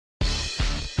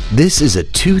This is a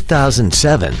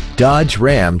 2007 Dodge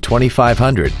Ram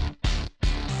 2500.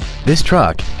 This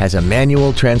truck has a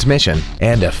manual transmission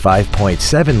and a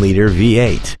 5.7-liter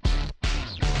V8.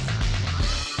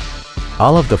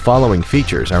 All of the following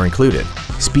features are included: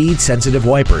 speed-sensitive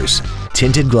wipers,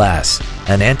 tinted glass,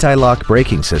 an anti-lock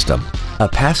braking system, a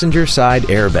passenger side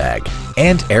airbag,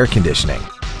 and air conditioning.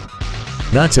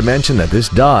 Not to mention that this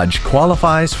Dodge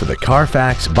qualifies for the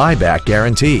Carfax buyback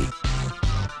guarantee.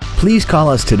 Please call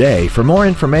us today for more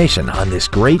information on this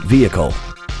great vehicle.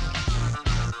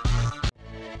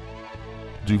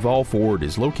 Duval Ford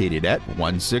is located at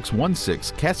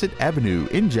 1616 Cassat Avenue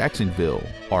in Jacksonville.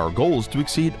 Our goal is to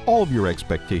exceed all of your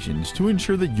expectations to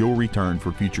ensure that you'll return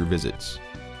for future visits.